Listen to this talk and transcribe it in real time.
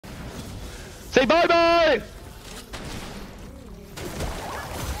Say bye-bye!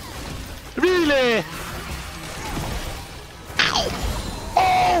 Really?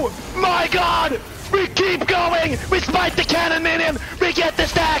 Oh my god! We keep going! We spike the cannon minion! We get the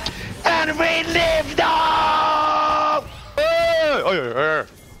stack! And we live now!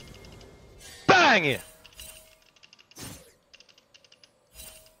 Bang!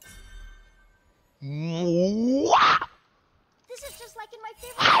 This is just like in my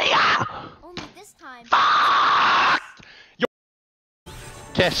favorite. Only this time.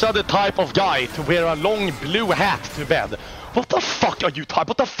 Kesha, the type of guy to wear a long blue hat to bed. What the fuck are you type?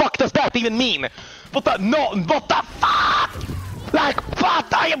 What the fuck does that even mean? What the what the fuck? Like what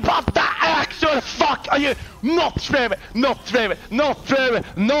the actual fuck are you? Not true, not true, not true,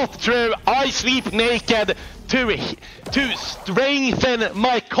 not true. I sleep naked to strengthen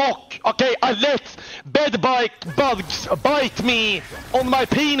my cock. Okay, I let bed bugs bite me on my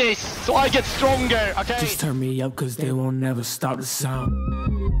penis so I get stronger. Okay. Just turn me up, cause they won't never stop the sound.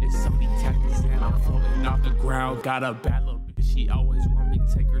 It's so many tactics and I'm floating off the ground. Got a bad little bitch, she always want me to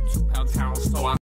take her to pound town, so